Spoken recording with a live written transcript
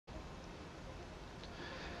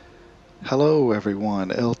Hello everyone,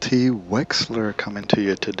 LT Wexler coming to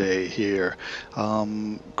you today here.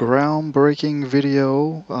 Groundbreaking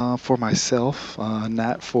video for myself,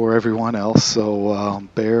 not for everyone else, so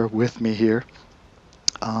bear with me here.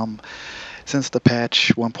 Um, since the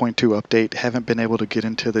patch 1.2 update, haven't been able to get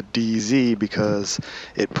into the DZ because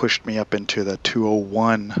it pushed me up into the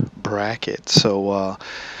 201 bracket. So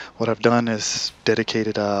what I've done is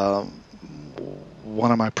dedicated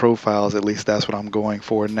one of my profiles, at least that's what I'm going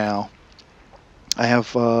for now. I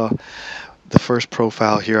have the first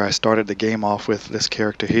profile here. I started the game off with this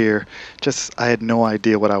character here. Just I had no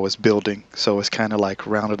idea what I was building, so it's kind of like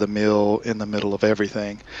round of the mill in the middle of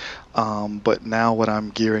everything. But now what I'm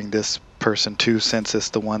gearing this person to, since it's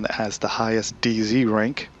the one that has the highest DZ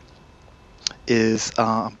rank, is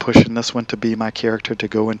I'm pushing this one to be my character to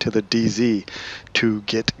go into the DZ to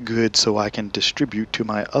get good so I can distribute to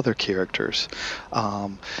my other characters.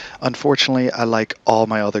 Unfortunately, I like all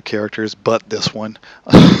my other characters but this one.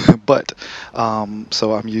 But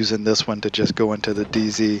so I'm using this one to just go into the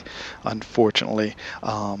DZ, unfortunately.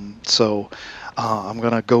 I'm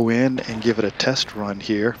gonna go in and give it a test run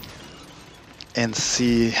here and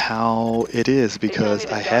see how it is, because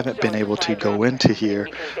I haven't been able to go into here,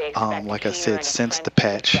 like I said, since the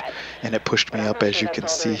patch, and it pushed me up, as you can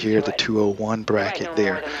see here, the 201 bracket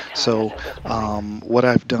there. So what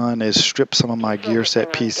I've done is stripped some of my gear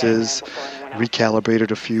set pieces,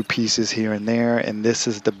 recalibrated a few pieces here and there, and this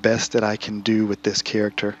is the best that I can do with this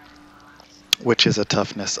character, which is a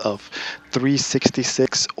toughness of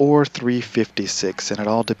 366 or 356, and it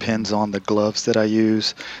all depends on the gloves that I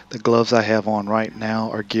use. The gloves I have on right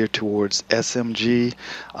now are geared towards SMG,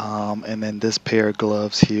 and then this pair of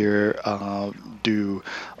gloves here do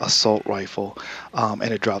assault rifle, and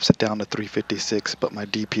it drops it down to 356, but my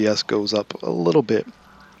DPS goes up a little bit.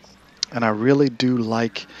 And I really do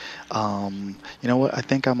like, you know what, I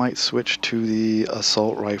think I might switch to the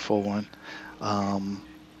assault rifle one.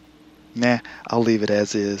 Nah, I'll leave it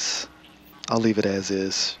as is. I'll leave it as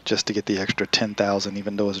is, just to get the extra 10,000,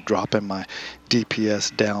 even though it's dropping my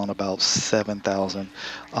DPS down about 7,000.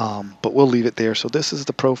 But we'll leave it there. So this is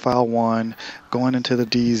the profile one, going into the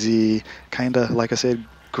DZ, kind of, like I said,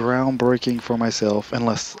 groundbreaking for myself,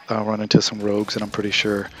 unless I run into some rogues, and I'm pretty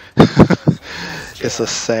sure it's a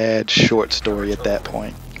sad short story at that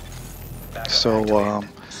point. So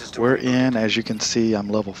we're in, as you can see, I'm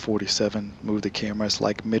level 47. Move the camera, it's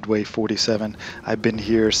like midway 47. I've been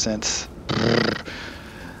here since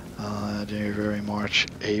January, March,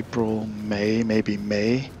 April, May, maybe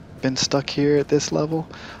May. Been stuck here at this level.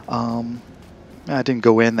 I didn't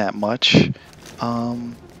go in that much,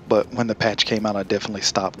 but when the patch came out, I definitely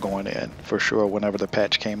stopped going in, for sure. Whenever the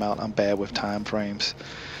patch came out, I'm bad with time frames.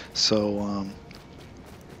 So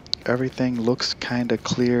everything looks kind of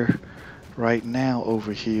clear right now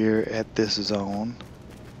over here at this zone.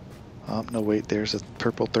 No, wait, there's a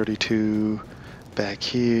purple 32 back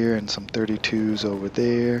here and some 32s over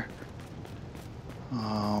there.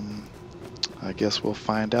 I guess we'll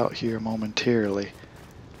find out here momentarily.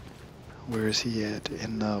 Where is he at?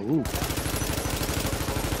 In the, ooh.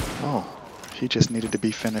 Oh, he just needed to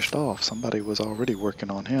be finished off. Somebody was already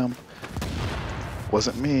working on him.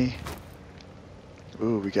 Wasn't me.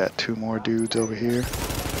 Ooh, we got two more dudes over here.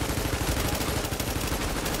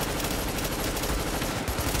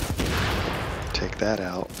 Take that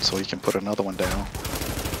out so he can put another one down.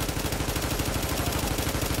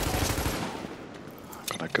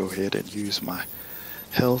 I'm gonna go ahead and use my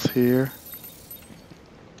health here.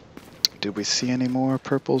 Did we see any more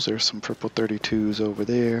purples? There's some purple 32s over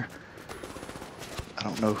there. I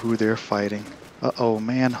don't know who they're fighting. Uh-oh,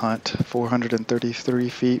 manhunt. 433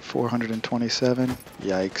 feet, 427.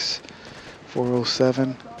 Yikes.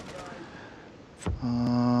 407.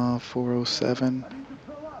 407.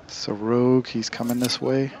 It's a rogue. He's coming this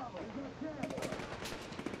way.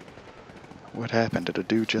 What happened? Did a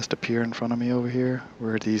dude just appear in front of me over here?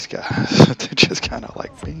 Where are these guys? They're just kind of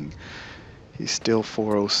like bing. He's still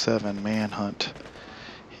 407 manhunt.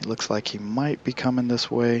 He looks like he might be coming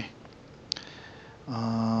this way. It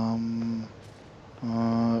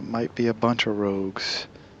might be a bunch of rogues.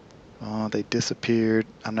 They disappeared.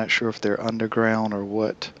 I'm not sure if they're underground or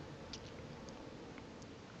what.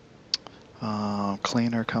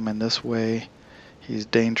 Cleaner coming this way. He's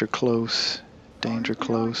danger close. Danger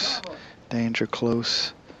close. Danger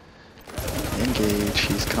close. Engage.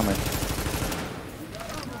 He's coming.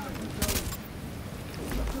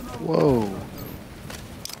 Whoa.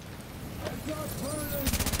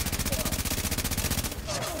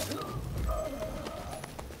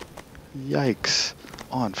 Yikes.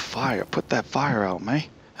 On fire. Put that fire out, man.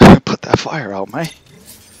 Put that fire out, man.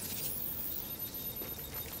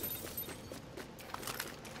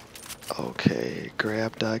 Okay,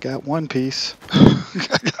 grabbed. I got one piece.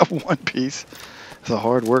 I got one piece. It's a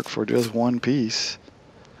hard work for just one piece.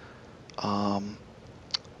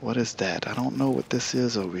 What is that? I don't know what this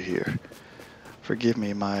is over here. Forgive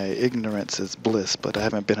me, my ignorance is bliss, but I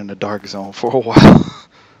haven't been in the dark zone for a while.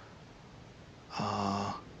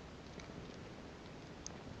 uh,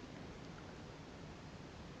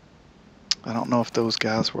 I don't know if those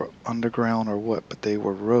guys were underground or what, but they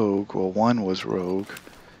were rogue. Well, one was rogue,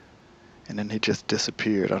 and then he just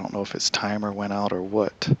disappeared. I don't know if his timer went out or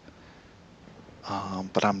what.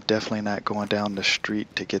 But I'm definitely not going down the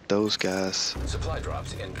street to get those guys. Supply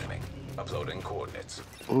drops incoming. Uploading coordinates.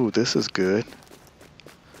 Ooh, this is good.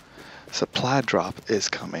 Supply drop is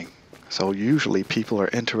coming. So usually people are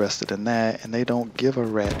interested in that, and they don't give a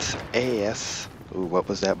rat's ass. Ooh, what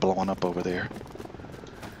was that blowing up over there?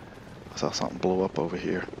 I saw something blow up over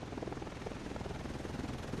here.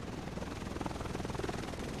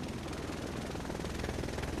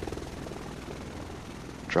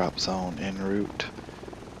 Drop zone en route.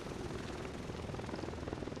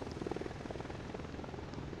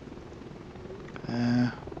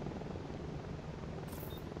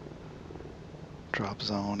 Drop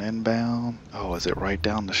zone inbound. Oh, is it right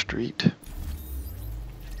down the street?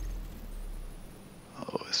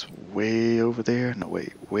 Oh, it's way over there. No,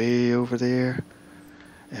 wait, way over there.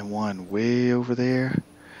 And one way over there.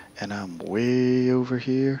 And I'm way over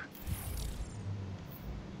here.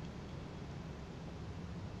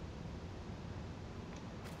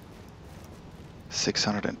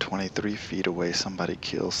 "623 feet away, somebody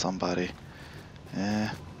kills somebody." Eh.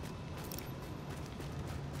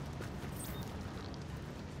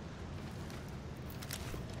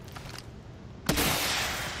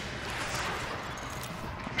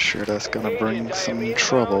 I'm sure that's gonna bring some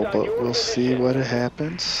trouble, but we'll see what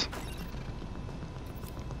happens.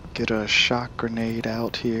 Get a shock grenade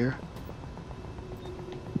out here.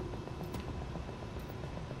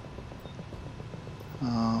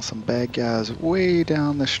 Some bad guys way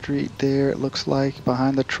down the street there, it looks like,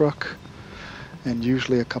 behind the truck. And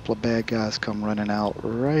usually a couple of bad guys come running out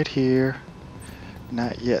right here.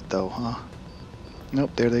 Not yet though, huh? Nope,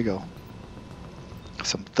 there they go.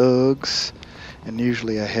 Some thugs. And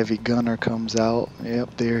usually a heavy gunner comes out.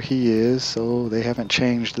 Yep, there he is, so they haven't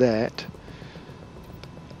changed that.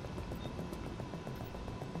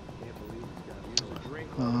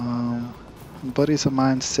 Buddies of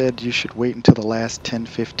mine said you should wait until the last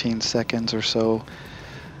 10-15 seconds or so,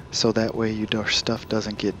 so that way your stuff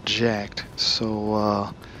doesn't get jacked. So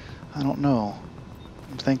I don't know.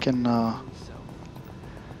 I'm thinking that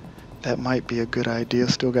might be a good idea.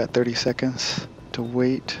 Still got 30 seconds to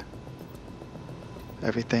wait.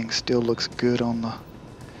 Everything still looks good on the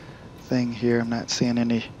thing here. I'm not seeing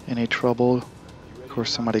any trouble. Of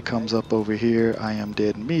course, somebody comes up over here. I am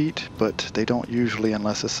dead meat, but they don't usually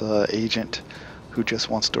unless it's an agent who just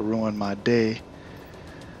wants to ruin my day.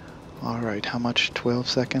 Alright, how much? 12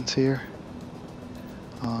 seconds here?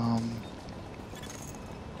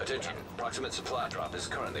 Attention, proximate supply drop is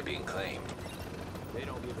currently being claimed. They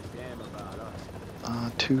don't give a damn about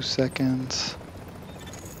us. 2 seconds.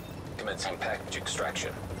 Commencing package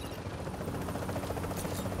extraction.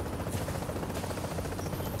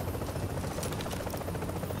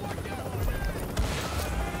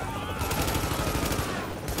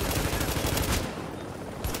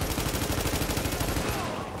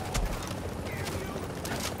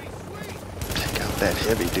 Take out that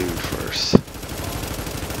heavy dude first.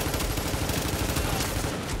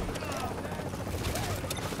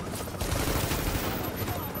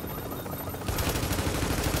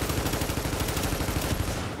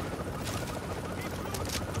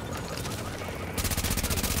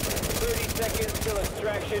 Till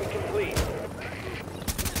extraction complete.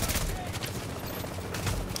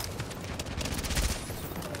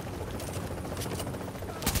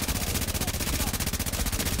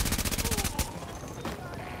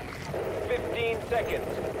 Seconds.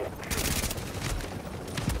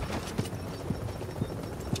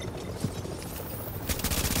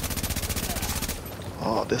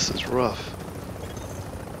 Oh, this is rough.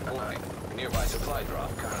 Warning, nearby supply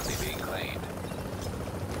drop currently being claimed.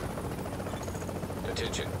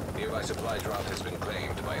 Attention, nearby supply drop has been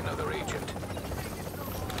claimed by another agent.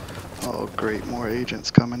 Oh great, more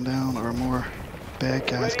agents coming down, or more bad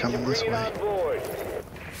guys coming this way.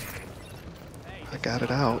 I got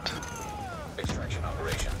it out. Extraction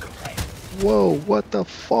operation complete. Whoa, what the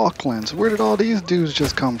Falklands? Where did all these dudes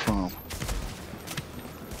just come from?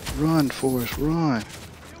 Run, Forrest, run.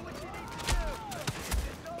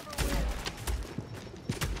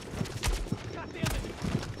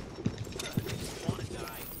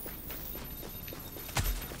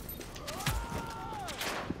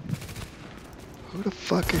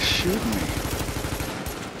 fuck is shooting me?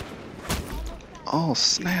 Oh,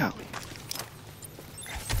 snap.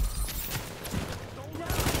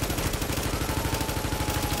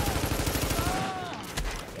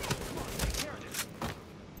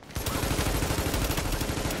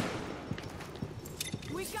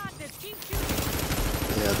 We got this. Keep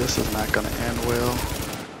shooting. Yeah, this is not gonna end well.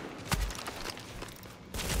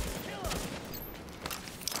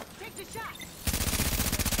 Take the shot.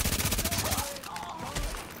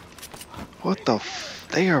 What the f?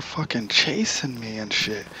 They are fucking chasing me and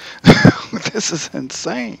shit. This is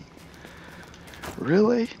insane.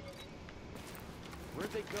 Really?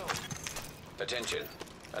 Where'd they go? Attention.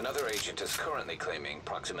 Another agent is currently claiming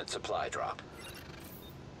proximate supply drop.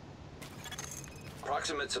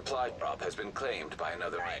 Proximate supply drop has been claimed by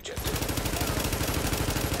another agent.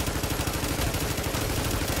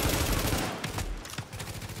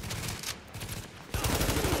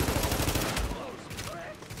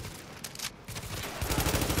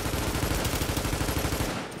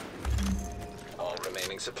 All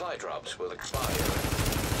remaining supply drops will expire.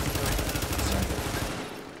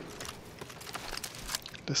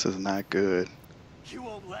 This is not good. You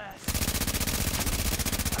won't last.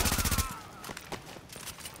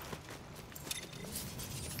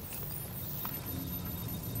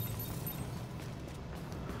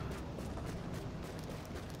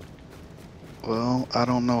 Well, I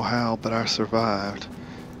don't know how, but I survived.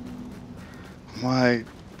 My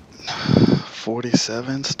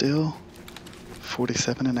 47 still?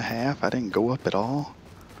 47 and a half? I didn't go up at all?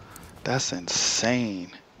 That's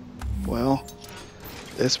insane. Well,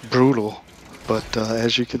 it's brutal, but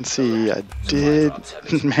as you can see, I did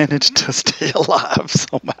manage to stay alive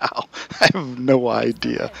somehow. I have no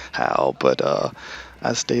idea how, but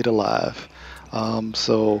I stayed alive.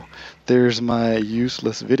 So there's my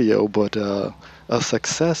useless video, but a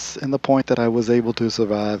success in the point that I was able to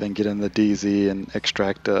survive and get in the DZ and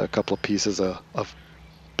extract a couple of pieces of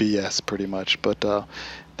BS pretty much. But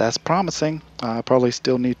that's promising. I probably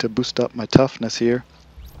still need to boost up my toughness here.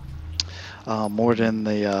 More than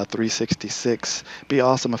the 366. Be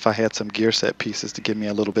awesome if I had some gear set pieces to give me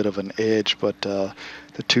a little bit of an edge, but the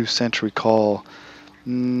 2 Sentry Call,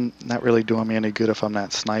 not really doing me any good if I'm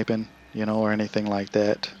not sniping, you know, or anything like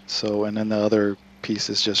that. So, and then the other piece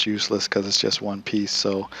is just useless because it's just one piece,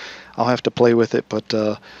 so I'll have to play with it. But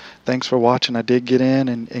thanks for watching. I did get in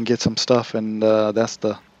and get some stuff, and that's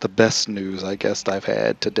the best news I guess I've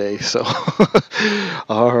had today. So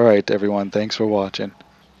alright everyone, thanks for watching.